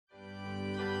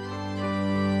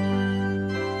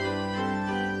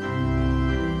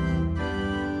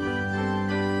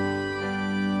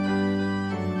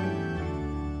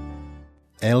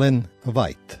Elen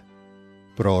Vajt.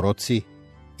 Proroci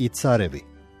i carevi.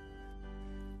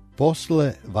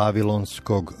 Posle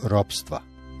vavilonskog ropstva.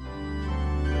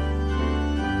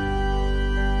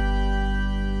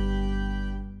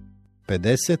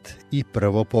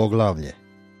 Prvo poglavlje.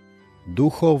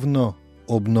 Duhovno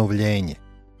obnovljenje.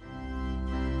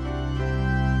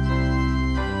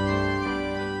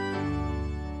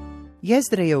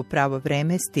 Jezdra je u pravo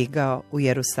vreme stigao u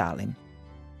Jerusalim.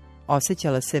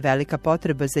 Osjećala se velika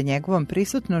potreba za njegovom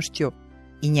prisutnošću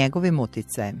i njegovim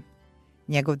uticajem.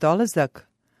 Njegov dolazak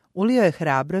ulio je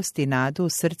hrabrost i nadu u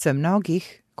srca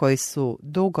mnogih koji su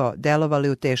dugo delovali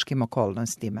u teškim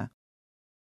okolnostima.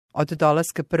 Od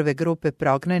dolaska prve grupe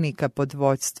prognanika pod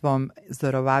vođstvom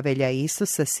Zorovavelja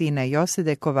Isusa, sina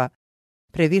Josedekova,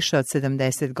 pre više od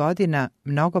 70 godina,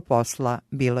 mnogo posla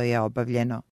bilo je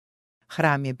obavljeno.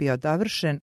 Hram je bio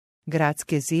dovršen,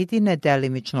 gradske zidine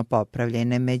delimično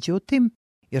popravljene, međutim,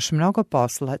 još mnogo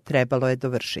posla trebalo je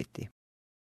dovršiti.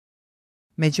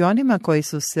 Među onima koji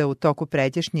su se u toku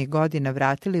pređašnjih godina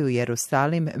vratili u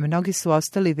Jerusalim, mnogi su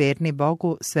ostali verni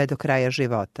Bogu sve do kraja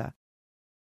života.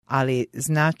 Ali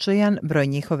značajan broj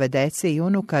njihove dece i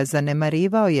unuka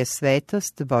zanemarivao je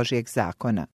svetost Božjeg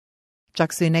zakona.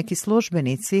 Čak su i neki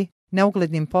službenici na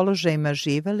uglednim položajima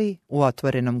živeli u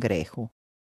otvorenom grehu.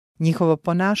 Njihovo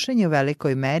ponašanje u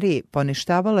velikoj meri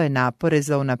poništavalo je napore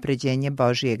za unapređenje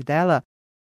Božjeg dela,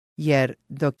 jer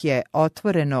dok je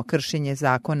otvoreno kršenje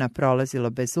zakona prolazilo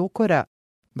bez ukora,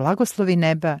 blagoslovi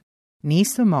neba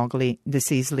nisu mogli da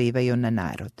se izlivaju na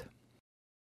narod.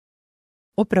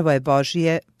 Upravo je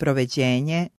Božje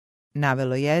proveđenje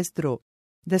navelo Jezdru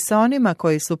da sa onima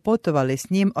koji su putovali s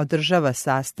njim održava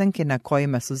sastanke na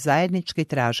kojima su zajednički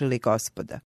tražili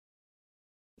Gospoda.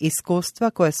 Iskustva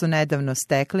koje su nedavno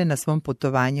stekli na svom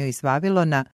putovanju iz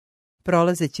Vavilona,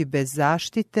 prolazeći bez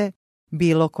zaštite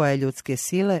bilo koje ljudske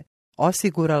sile,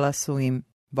 osigurala su im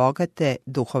bogate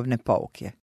duhovne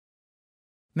pouke.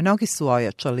 Mnogi su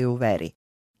ojačali u veri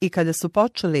i kada su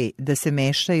počeli da se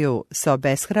mešaju sa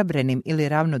obeshrabrenim ili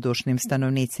ravnodušnim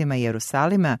stanovnicima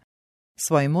Jerusalima,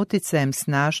 svojim uticajem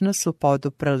snažno su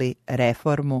poduprli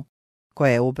reformu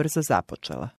koja je ubrzo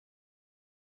započela.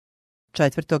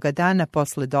 4. dana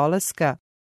posle dolaska,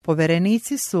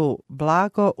 poverenici su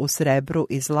blago u srebru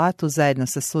i zlatu zajedno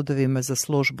sa sudovima za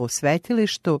službu u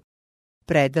svetilištu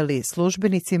predali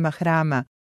službenicima hrama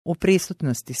u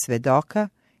prisutnosti svedoka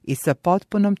i sa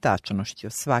potpunom tačnošću.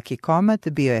 Svaki komad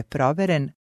bio je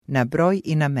proveren na broj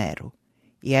i na meru.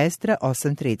 Jezdra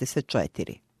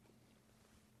 8:34.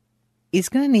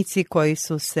 Izgnanici koji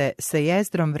su se sa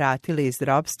Jezdrom vratili iz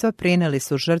ropstva prineli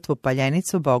su žrtvu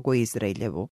paljenicu Bogu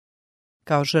Izraeljevu,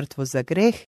 kao žrtvu za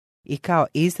greh i kao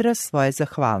izraz svoje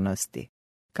zahvalnosti,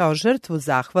 kao žrtvu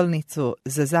zahvalnicu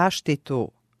za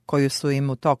zaštitu koju su im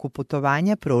u toku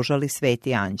putovanja pružali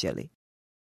sveti anđeli.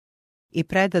 I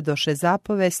predadoše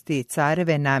zapovesti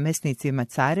careve namesnicima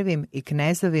carevim i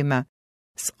knezovima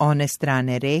s one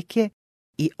strane reke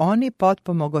i oni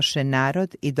potpomogoše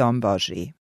narod i dom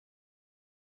Božiji.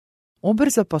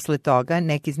 Ubrzo posle toga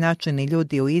neki značajni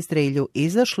ljudi u Izraelju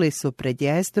izašli su pred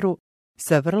Jezdru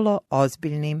sa vrlo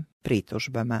ozbiljnim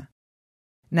pritužbama.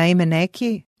 Naime,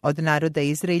 neki od naroda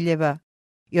Izraeljeva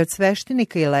i od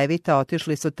sveštenika i levita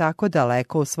otišli su tako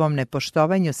daleko u svom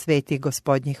nepoštovanju svetih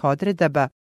gospodnjih odredaba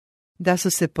da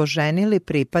su se poženili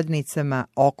pripadnicama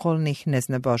okolnih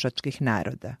neznabožačkih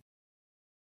naroda.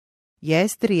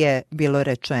 Jezdri je bilo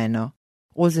rečeno: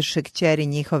 uzrše kćeri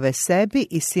njihove sebi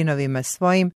i sinovima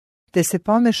svojim, te se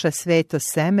pomeša sveto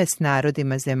seme s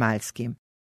narodima zemaljskim.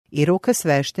 I ruka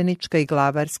sveštenička i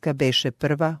glavarska beše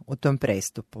prva u tom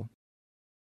prestupu.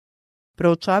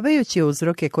 Proučavajući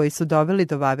uzroke koji su doveli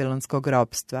do vavilonskog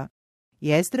ropstva,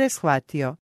 Jezdra je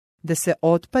shvatio da se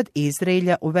otpad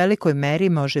Izraelja u velikoj meri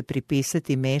može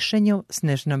pripisati mešanju s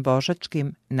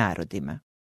neznabožačkim narodima.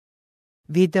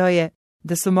 Video je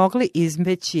da su mogli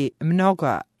izbeći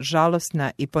mnoga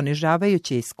žalosna i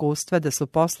ponižavajuća iskustva da su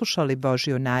poslušali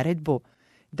Božju naredbu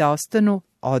da ostanu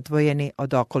odvojeni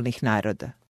od okolnih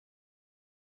naroda.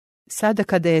 Sada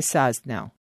kada je saznao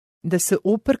da se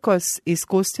uprkos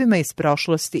iskustvima iz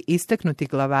prošlosti istaknuti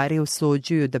glavari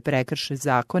usuđuju da prekrše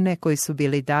zakone koji su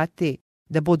bili dati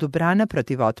da budu brana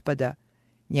protiv otpada,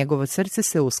 njegovo srce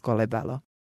se uskolebalo.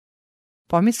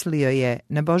 Pomislio je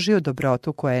na Božju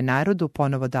dobrotu koja je narodu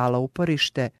ponovo dala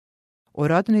uporište u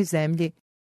rodnoj zemlji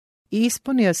i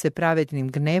ispunio se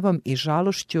pravednim gnevom i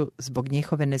žalošću zbog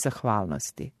njihove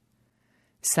nezahvalnosti.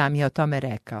 Sam je o tome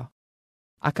rekao: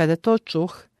 a kada to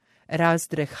čuh,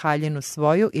 razdreh haljinu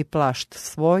svoju i plašt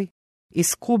svoj, i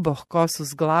skuboh kosu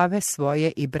s glave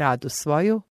svoje i bradu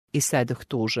svoju, i sedoh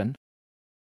tužan.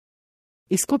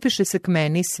 Iskupiše se k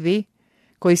meni svi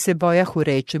koji se bojahu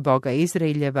reči Boga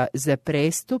Izraeljeva za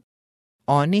prestup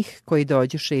onih koji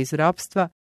dođuše iz ropstva,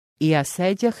 i ja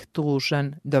seđah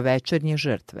tužan do večernje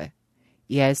žrtve.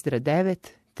 Jezdra 9,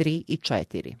 3 i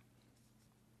 4.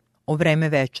 U vreme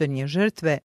večernje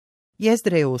žrtve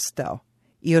Jezdra je ustao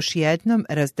i još jednom,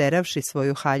 razderavši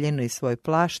svoju haljinu i svoj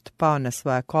plašt, pao na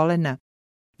svoja kolena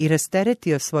i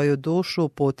rasteretio svoju dušu,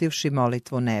 uputivši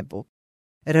molitvu nebu.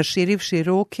 Raširivši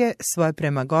ruke svoje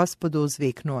prema Gospodu,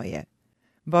 uzviknuo je: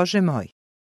 Bože moj,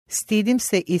 stidim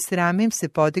se i sramim se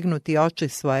podignuti oči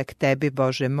svoje k tebi,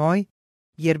 Bože moj,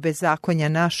 jer bezakonja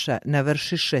naša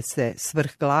navršiše se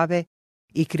svrh glave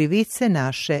i krivice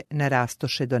naše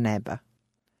narastoše do neba.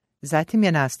 Zatim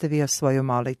je nastavio svoju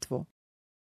molitvu.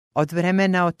 Od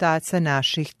vremena otaca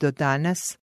naših do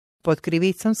danas pod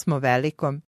krivicom smo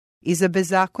velikom i za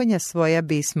bezakonja svoja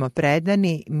bismo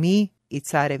predani, mi i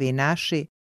carevi naši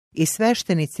i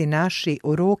sveštenici naši,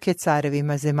 u ruke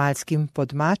carevima zemaljskim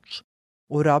pod mač,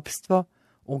 u ropstvo,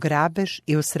 u grabež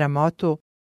i u sramotu,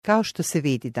 kao što se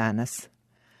vidi danas.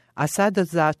 A sad od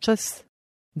začas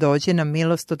dođe nam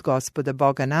milost od Gospoda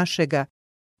Boga našega,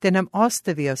 te nam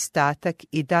ostavi ostatak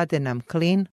i dade nam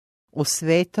klin u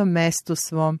svetom mestu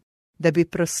svom, da bi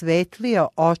prosvetlio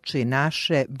oči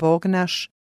naše Bog naš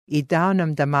i dao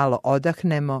nam da malo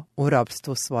odahnemo u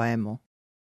ropstvu svojemu.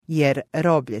 Jer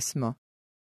roblje smo,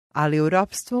 ali u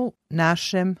ropstvu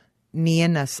našem nije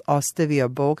nas ostavio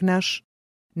Bog naš,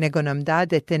 nego nam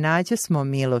dade te nađe smo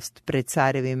milost pred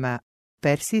carevima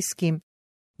persijskim,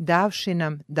 davši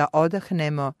nam da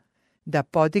odahnemo, da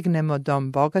podignemo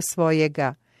dom Boga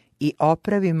svojega i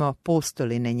opravimo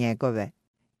pustoline njegove,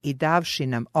 i davši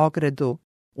nam ogradu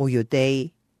u Judeji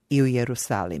i u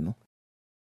Jerusalimu.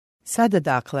 Sada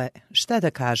dakle, šta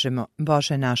da kažemo,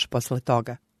 Bože naš, posle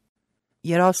toga?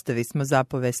 Jer ostavi smo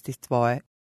zapovesti tvoje,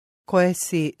 koje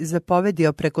si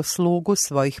zapovedio preko slugu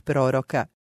svojih proroka,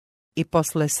 i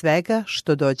posle svega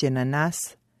što dođe na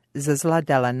nas, za zla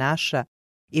dela naša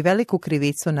i veliku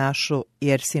krivicu našu,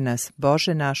 jer si nas,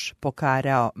 Bože naš,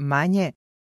 pokarao manje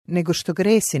nego što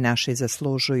gresi naši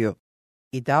zaslužuju,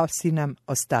 i dao si nam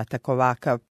ostatak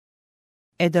ovakav.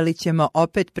 Da li ćemo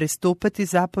opet prestupati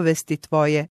zapovesti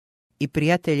tvoje i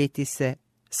prijateljiti se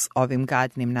s ovim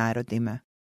gadnim narodima?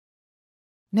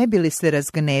 Ne bi li se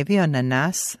razgnevio na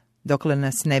nas, dokle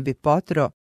nas ne bi potro,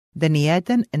 da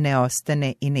nijedan ne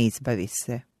ostane i ne izbavi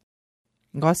se?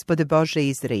 Gospode Bože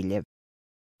Izraeljev,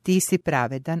 ti si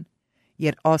pravedan,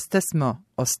 jer ostasmo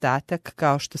ostatak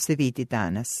kao što se vidi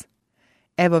danas.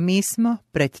 Evo mi smo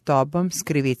pred tobom s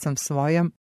krivicom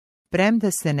svojom, premda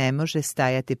se ne može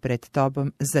stajati pred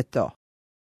tobom za to.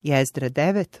 Jezdra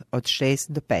 9 od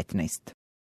 6 do 15.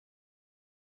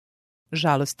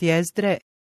 Žalost Jezdre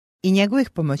i njegovih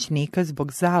pomoćnika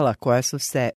zbog zala koja su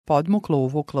se podmuklo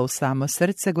uvukla u samo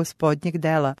srce Gospodnjeg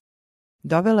dela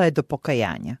dovela je do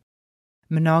pokajanja.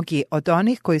 Mnogi od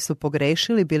onih koji su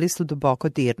pogrešili bili su duboko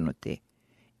dirnuti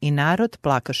i narod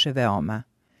plakaše veoma.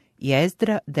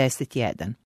 Jezdra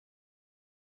 10.1.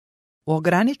 U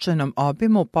ograničenom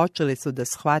obimu počeli su da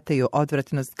shvataju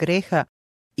odvratnost greha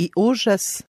i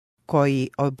užas koji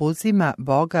obuzima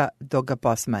Boga dok ga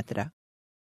posmatra.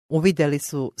 Uvideli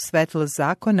su svetlo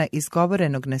zakona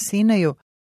izgovorenog na Sinaju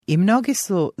i mnogi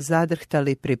su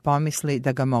zadrhtali pri pomisli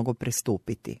da ga mogu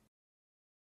prestupiti.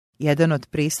 Jedan od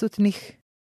prisutnih,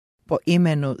 po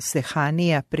imenu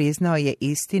Sehanija, priznao je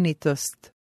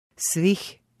istinitost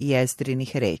svih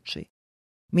Jezdrinih reči.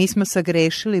 Mi smo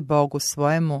sagrešili Bogu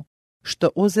svojemu, što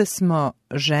uzesmo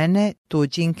žene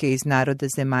tuđinke iz naroda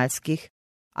zemaljskih,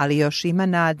 ali još ima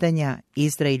nadanja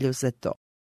Izraelju za to.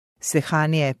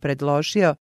 Sehanija je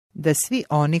predložio da svi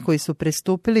oni koji su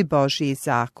prestupili Božji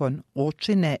zakon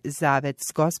učine zavet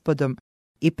s Gospodom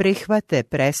i prihvate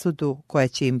presudu koja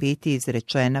će im biti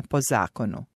izrečena po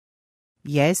zakonu.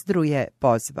 Jezdru je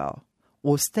pozvao: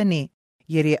 ustani,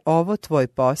 jer je ovo tvoj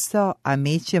posao, a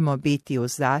mi ćemo biti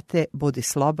uzate, budi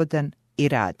slobodan i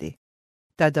radi.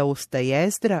 Tada usta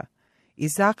Jezdra i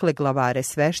zakle glavare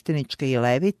svešteničke i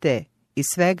levite i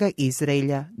svega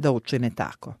Izraelja da učine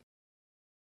tako.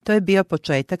 To je bio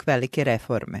početak velike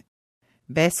reforme.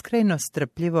 Beskrajno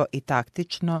strpljivo i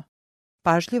taktično,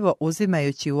 pažljivo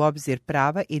uzimajući u obzir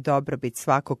prava i dobrobit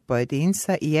svakog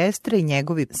pojedinca, Jezdra i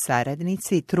njegovi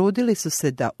saradnici trudili su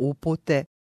se da upute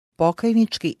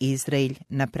pokajnički Izraelj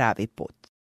na pravi put.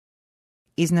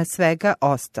 Iznad svega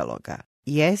ostaloga,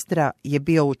 Jezdra je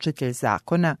bio učitelj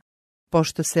zakona,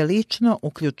 pošto se lično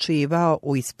uključivao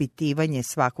u ispitivanje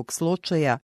svakog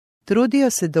slučaja, trudio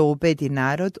se da ubedi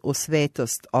narod u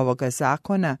svetost ovoga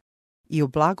zakona i u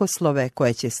blagoslove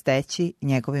koje će steći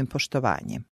njegovim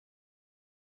poštovanjem.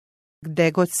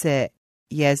 Gde god se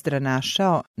Jezdra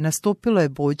našao, nastupilo je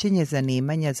buđenje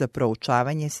zanimanja za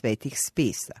proučavanje svetih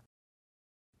spisa.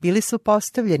 Bili su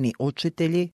postavljeni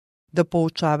učitelji da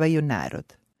poučavaju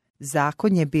narod.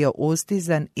 Zakon je bio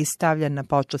uzdizan i stavljan na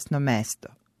počasno mesto.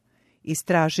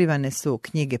 Istraživane su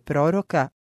knjige proroka,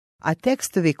 a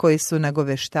tekstovi koji su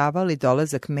nagoveštavali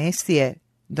dolazak Mesije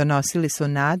donosili su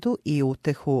nadu i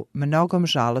utehu mnogom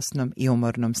žalosnom i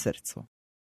umornom srcu.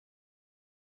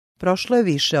 Prošlo je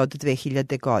više od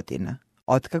 2000 godina,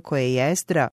 otkako je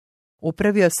Jezdra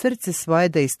upravio srce svoje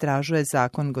da istražuje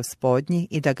zakon Gospodnji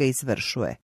i da ga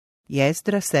izvršuje.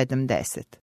 Jezdra 7:10.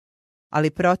 Ali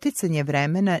proticanje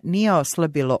vremena nije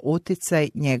oslabilo uticaj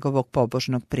njegovog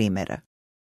pobožnog primera.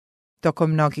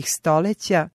 Tokom mnogih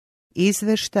stoljeća,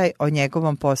 izveštaj o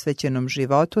njegovom posvećenom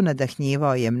životu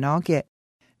nadahnjivao je mnoge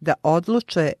da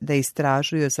odluče da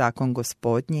istražuju zakon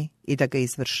Gospodnji i da ga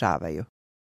izvršavaju.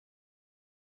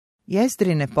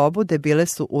 Jezdrine pobude bile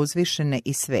su uzvišene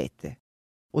i svete.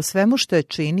 U svemu što je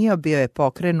činio bio je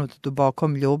pokrenut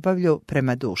dubokom ljubavlju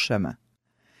prema dušama.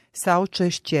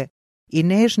 Saučešće i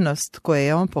nežnost koje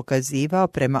je on pokazivao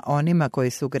prema onima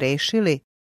koji su grešili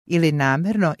ili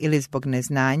namerno ili zbog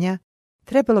neznanja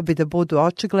trebalo bi da budu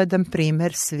očigledan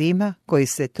primer svima koji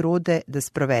se trude da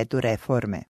sprovedu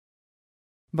reforme.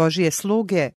 Božije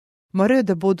sluge moraju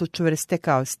da budu čvrste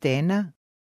kao stena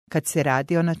kad se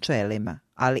radi o načelima,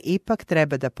 ali ipak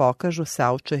treba da pokažu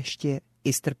saučešće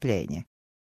i strpljenje.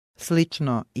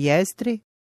 Slično Jezdri,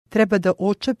 treba da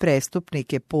uče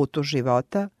prestupnike putu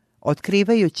života,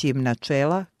 otkrivajući im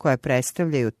načela koja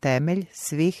predstavljaju temelj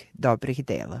svih dobrih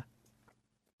dela.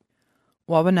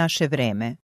 U ovo naše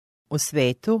vreme, u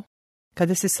svetu,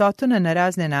 kada se Sotona na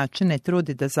razne načine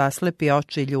trudi da zaslepi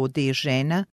oči ljudi i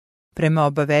žena prema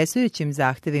obavezujućim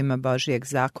zahtevima Božijeg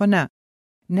zakona,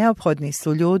 neophodni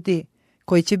su ljudi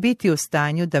koji će biti u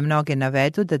stanju da mnoge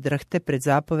navedu da drhte pred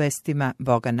zapovestima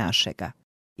Boga našega.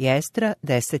 Jezdra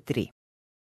 10:3.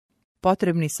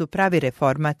 Potrebni su pravi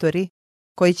reformatori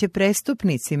koji će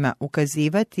prestupnicima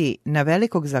ukazivati na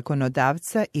velikog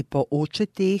zakonodavca i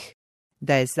poučiti ih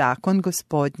da je zakon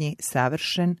Gospodnji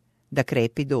savršen, da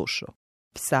krepi dušu.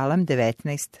 Psalam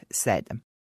 19:7.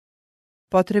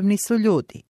 Potrebni su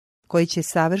ljudi koji će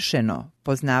savršeno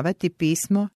poznavati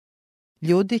pismo,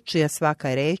 ljudi čija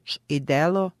svaka reč i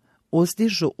delo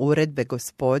uzdižu uredbe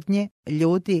Gospodnje,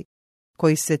 ljudi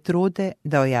koji se trude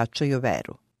da ojačaju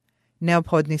veru.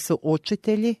 Neophodni su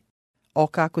učitelji, o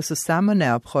kako su samo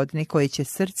neophodni koji će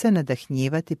srce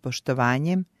nadahnjivati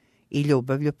poštovanjem i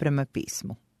ljubavlju prema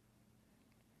pismu.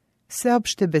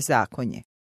 Sveopšte bezakonje,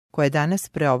 koje danas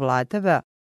preovladava,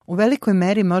 u velikoj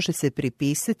meri može se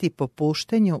pripisati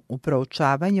popuštanju u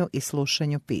proučavanju i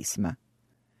slušanju pisma.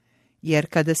 Jer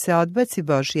kada se odbaci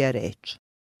Božja reč,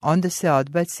 onda se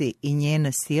odbaci i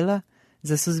njena sila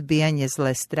za suzbijanje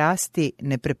zle strasti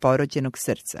nepreporođenog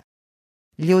srca.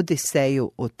 Ljudi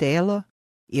seju u telo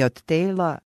i od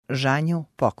tela žanju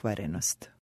pokvarenost.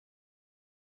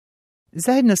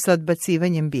 Zajedno sa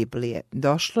odbacivanjem Biblije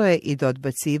došlo je i do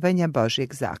odbacivanja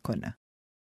Božjeg zakona.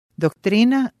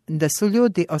 Doktrina da su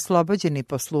ljudi oslobođeni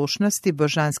poslušnosti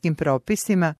božanskim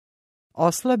propisima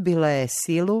oslabila je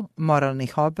silu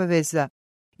moralnih obaveza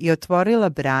i otvorila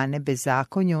brane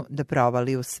bezakonju da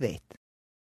provali u svet.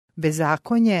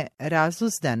 Bezakonje,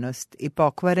 razuzdanost i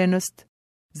pokvarenost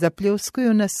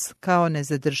zapljuskuju nas kao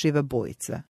nezadrživa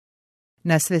bujica.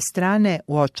 Na sve strane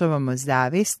uočavamo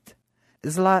zavist,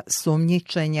 zla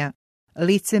sumnjičenja,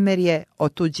 licemerje,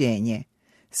 otuđenje,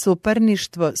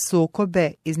 suparništvo,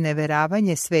 sukobe,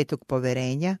 izneveravanje svetog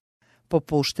poverenja,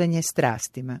 popuštanje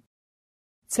strastima.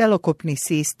 Celokupni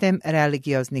sistem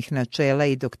religioznih načela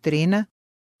i doktrina,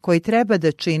 koji treba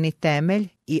da čini temelj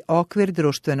i okvir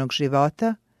društvenog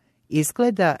života,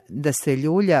 izgleda da se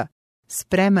ljulja,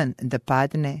 spreman da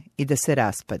padne i da se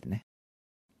raspadne.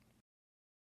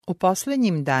 U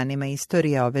posljednjim danima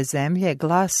istorije ove zemlje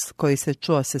glas koji se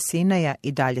čuo sa Sinaja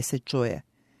i dalje se čuje.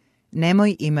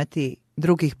 Nemoj imati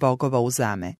drugih bogova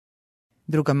uzame.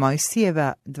 2.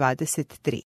 Mojsijeva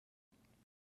 23.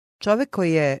 Čovek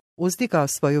koji je uzdigao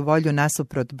svoju volju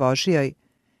nasuprot Božjoj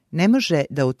ne može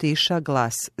da utiša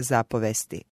glas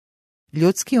zapovesti.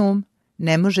 Ljudski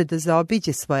ne može da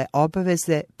zaobiđe svoje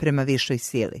obaveze prema višoj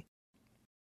sili.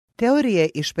 Teorije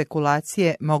i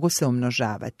špekulacije mogu se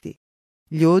umnožavati.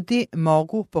 Ljudi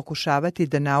mogu pokušavati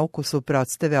da nauku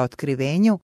suprotstave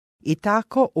otkrivenju i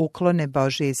tako uklone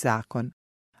Božji zakon,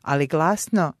 ali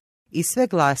glasno i sve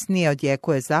glasnije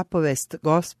odjekuje zapovest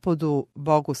Gospodu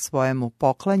Bogu svojemu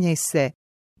poklanjaj se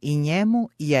i njemu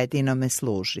jedinome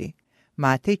služi.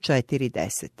 Matej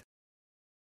 4:10.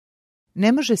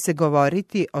 Ne može se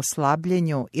govoriti o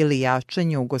slabljenju ili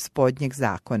jačanju Gospodnjeg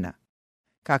zakona.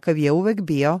 Kakav je uvek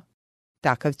bio,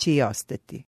 takav će i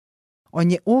ostati.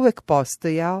 On je uvek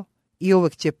postojao i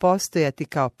uvek će postojati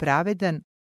kao pravedan,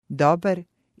 dobar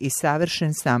i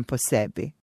savršen sam po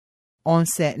sebi. On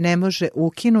se ne može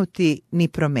ukinuti ni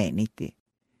promeniti.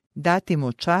 Dati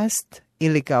mu čast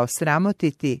ili ga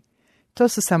osramotiti, to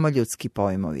su samo ljudski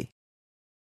pojmovi.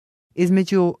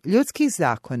 Između ljudskih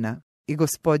zakona i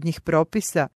gospodnjih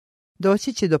propisa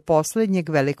doći će do posljednjeg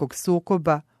velikog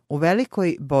sukoba u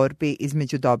velikoj borbi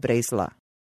između dobra i zla.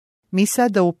 Mi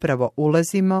sada upravo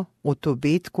ulazimo u tu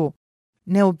bitku,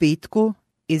 ne u bitku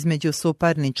između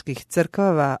suparničkih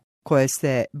crkava koje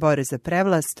se bore za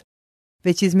prevlast,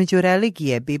 već između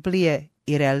religije Biblije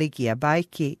i religija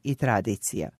bajki i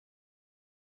tradicija.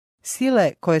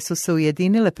 Sile koje su se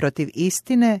ujedinile protiv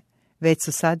istine već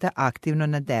su sada aktivno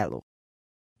na delu.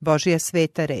 Božja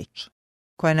sveta reč,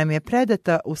 koja nam je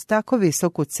predata uz tako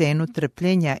visoku cenu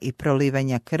trpljenja i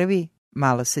prolivanja krvi,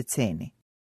 malo se ceni.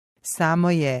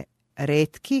 Samo je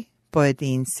retki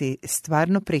pojedinci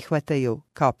stvarno prihvataju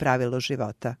kao pravilo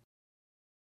života.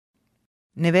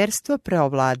 Neverstvo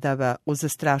preovladava u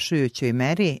zastrašujućoj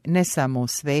meri ne samo u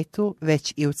svetu,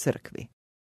 već i u crkvi.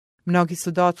 Mnogi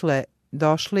su dotle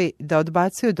došli da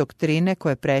odbacuju doktrine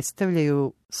koje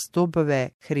predstavljaju stubove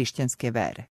hrišćanske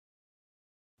vere.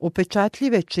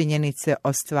 Upečatljive činjenice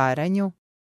o stvaranju,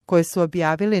 koje su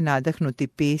objavili nadahnuti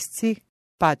pisci,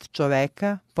 pad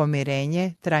čoveka,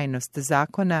 pomirenje, trajnost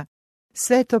zakona,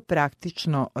 sve to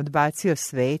praktično odbacio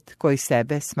svet koji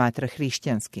sebe smatra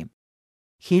hrišćanskim.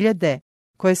 Hiljade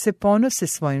koje se ponose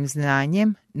svojim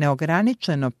znanjem,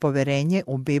 neograničeno poverenje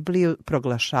u Bibliju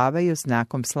proglašavaju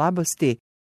znakom slabosti,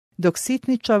 dok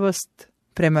sitničavost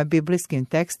prema biblijskim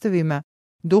tekstovima,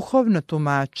 duhovno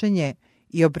tumačenje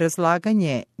i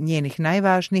obrazlaganje njenih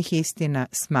najvažnijih istina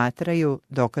smatraju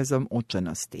dokazom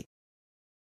učenosti.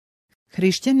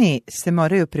 Hrišćani se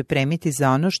moraju pripremiti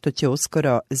za ono što će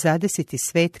uskoro zadesiti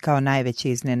svet kao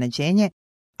najveće iznenađenje,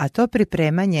 a to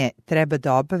pripremanje treba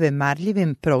da obave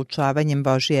marljivim proučavanjem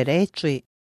Božje reči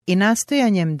i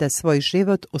nastojanjem da svoj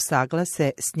život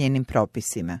usaglase s njenim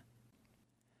propisima.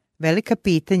 Velika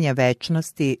pitanja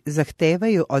večnosti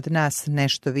zahtevaju od nas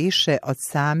nešto više od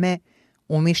same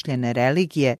umišljene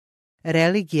religije,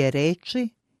 religije reči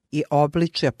i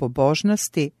obličja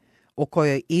pobožnosti u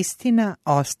kojoj istina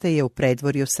ostaje u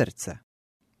predvorju srca.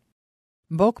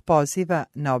 Bog poziva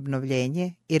na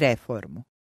obnovljenje i reformu.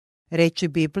 Reči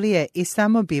Biblije i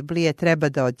samo Biblije treba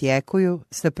da odjekuju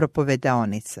sa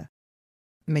propovedaonica.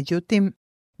 Međutim,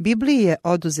 Bibliji je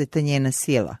oduzeta njena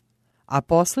sila, a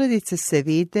posljedice se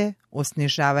vide u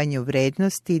snižavanju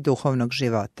vrednosti duhovnog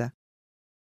života.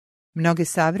 Mnoge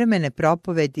savremene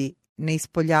propovedi ne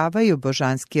ispoljavaju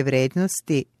božanske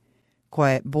vrednosti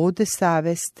koje bude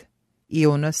savest i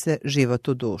unose život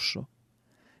u dušu.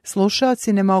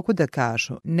 Slušaoci ne mogu da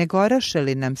kažu, ne goraše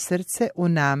li nam srce u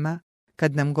nama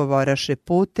kad nam govoraše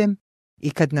putem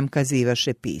i kad nam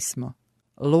kazivaše pismo.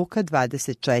 Luka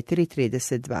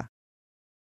 24:32.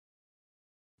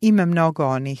 Ima mnogo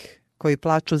onih koji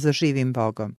plaču za živim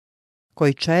Bogom,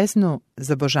 koji čeznu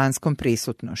za božanskom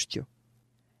prisutnošću.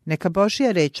 Neka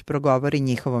Božja reč progovori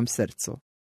njihovom srcu.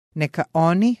 Neka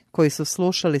oni koji su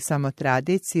slušali samo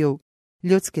tradiciju,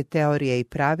 ljudske teorije i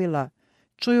pravila,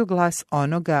 čuju glas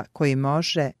onoga koji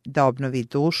može da obnovi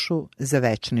dušu za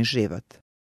večni život.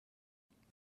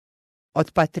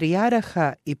 Od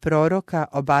patrijaraha i proroka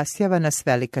obasjava nas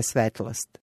velika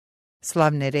svetlost.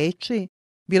 Slavne reči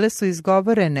bile su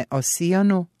izgovorene o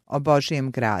Sionu, o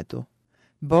Božijem gradu.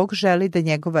 Bog želi da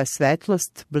njegova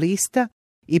svetlost blista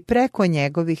i preko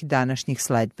njegovih današnjih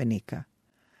sledbenika.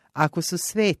 Ako su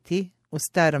sveti u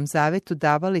Starom Zavetu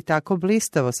davali tako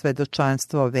blistavo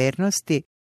svedočanstvo o vernosti,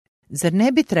 zar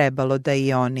ne bi trebalo da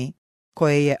i oni,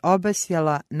 koje je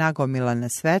obasjala nagomilana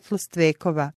svetlost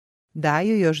vekova,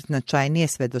 daju još značajnije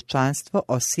svedočanstvo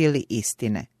o sili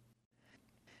istine?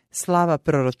 Slava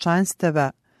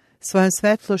proročanstava svojom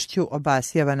svetlošću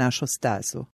obasjava našu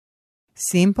stazu.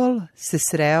 Simbol se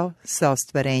sreo sa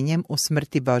ostvarenjem u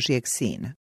smrti Božijeg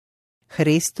Sina.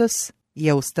 Hristos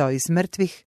je ustao iz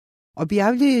mrtvih,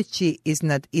 objavljujući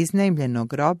iznad iznajmljenog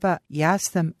groba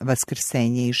jasan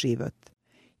vaskrsenje i život.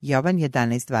 Jovan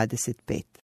 11:25.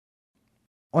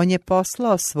 On je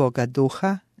poslao svoga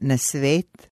duha na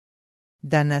svet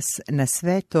da nas na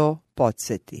sve to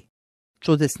podsjeti.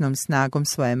 Čudesnom snagom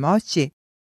svoje moći,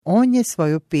 on je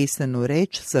svoju pisanu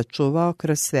reč sačuvao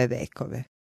kroz sve vekove.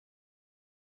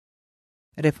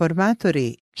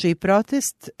 Reformatori, čiji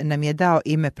protest nam je dao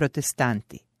ime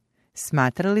protestanti,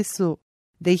 smatrali su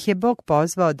da ih je Bog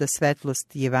pozvao da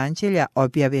svetlost Evanđelja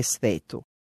objave svetu.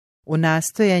 U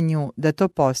nastojanju da to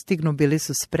postignu bili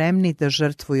su spremni da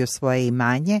žrtvuju svoje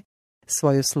imanje,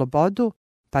 svoju slobodu,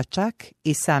 pa čak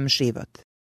i sam život.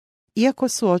 Iako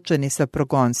su očeni sa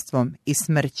progonstvom i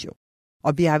smrću,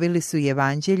 objavili su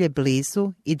evanđelje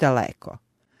blizu i daleko.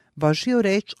 Božju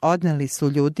reč odneli su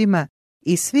ljudima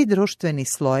i svi društveni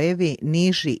slojevi,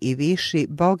 niži i viši,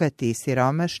 bogati i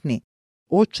siromašni,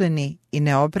 učeni i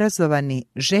neobrazovani,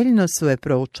 željno su je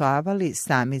proučavali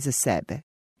sami za sebe.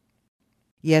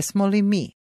 Jesmo li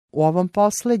mi u ovom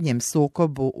posljednjem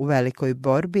sukobu u velikoj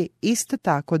borbi isto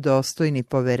tako dostojni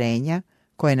poverenja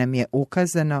koje nam je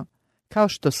ukazano, kao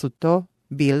što su to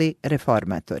bili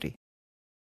reformatori?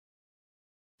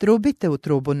 Trubite u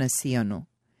trubu na Sionu,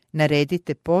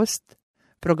 naredite post,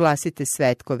 proglasite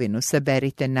svetkovinu,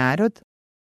 saberite narod,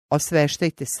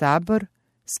 osveštajte sabor,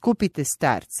 skupite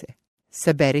starce,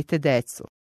 saberite decu.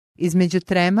 Između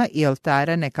trema i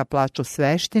oltara neka plaču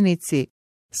sveštenici,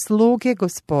 sluge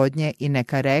Gospodnje, i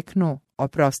neka reknu: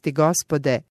 oprosti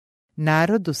Gospode,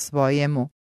 narodu svojemu,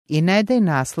 i ne daj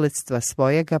nasledstva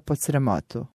svojega pod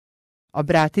sramotu.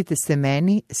 Obratite se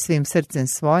meni svim srcem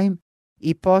svojim,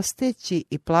 i posteći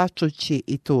i plačući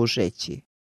i tužeći.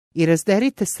 I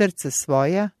razderite srca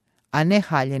svoja, a ne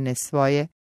haljine svoje,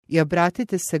 i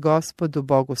obratite se Gospodu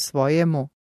Bogu svojemu,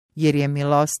 jer je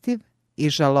milostiv i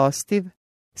žalostiv,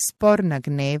 spor na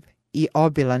gnev i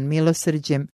obilan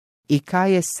milosrđem, i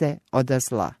kaje se oda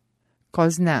zla. Ko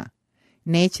zna,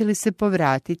 neće li se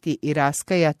povratiti i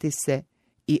raskajati se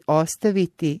i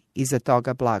ostaviti iza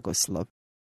toga blagoslov.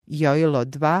 Jojilo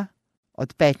 2,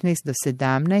 od 15 do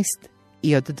 17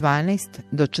 i od 12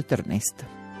 do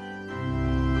 14.